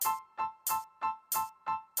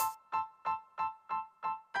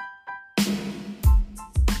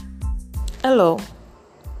Hello,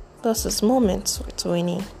 this is Moments with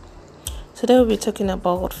Winnie. Today we'll be talking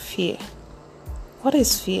about fear. What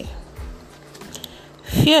is fear?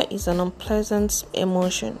 Fear is an unpleasant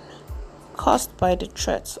emotion caused by the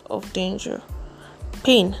threat of danger,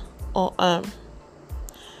 pain, or harm.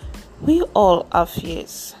 We all have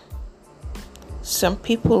fears. Some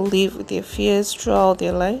people live with their fears throughout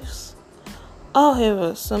their lives.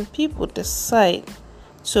 However, some people decide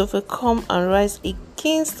to overcome and rise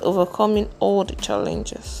against overcoming all the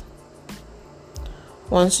challenges.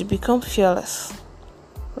 Once you become fearless,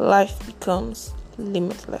 life becomes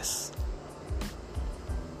limitless.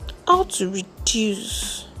 How to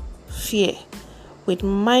reduce fear with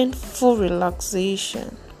mindful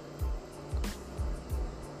relaxation?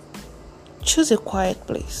 Choose a quiet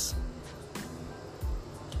place.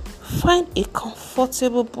 Find a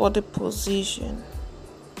comfortable body position.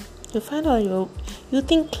 You find out you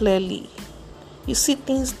think clearly. You see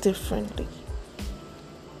things differently.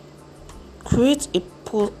 Create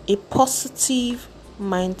a positive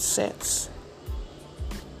mindset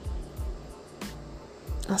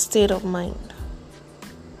and state of mind.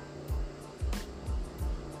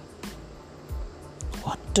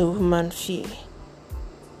 What do women fear?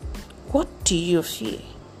 What do you fear?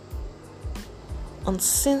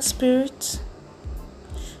 Unseen spirits,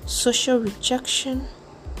 social rejection,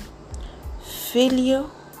 failure,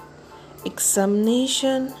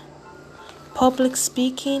 examination, public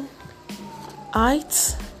speaking,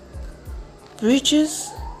 heights,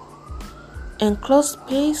 bridges, enclosed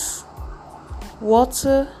space,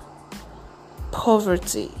 water,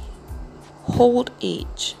 poverty, old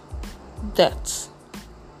age, death,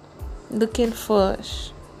 looking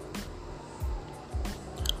foolish.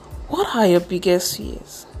 What are your biggest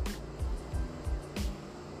fears?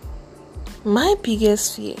 My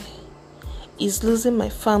biggest fear is losing my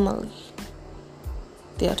family.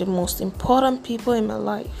 They are the most important people in my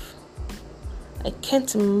life. I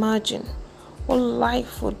can't imagine what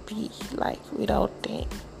life would be like without them.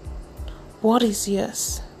 What is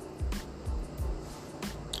yours?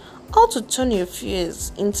 How to turn your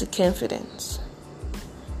fears into confidence?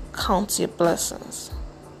 Count your blessings.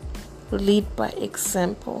 Lead by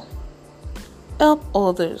example. Help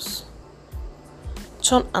others.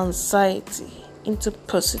 Turn anxiety into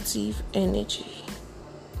positive energy.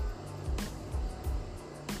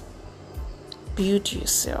 Build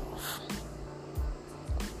yourself.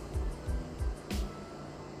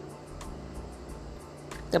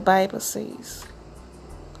 The Bible says,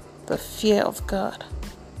 the fear of God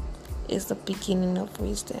is the beginning of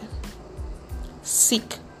wisdom.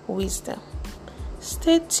 Seek wisdom.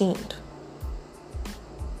 Stay tuned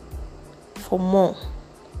for more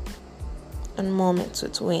and Moments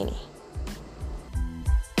with Winnie.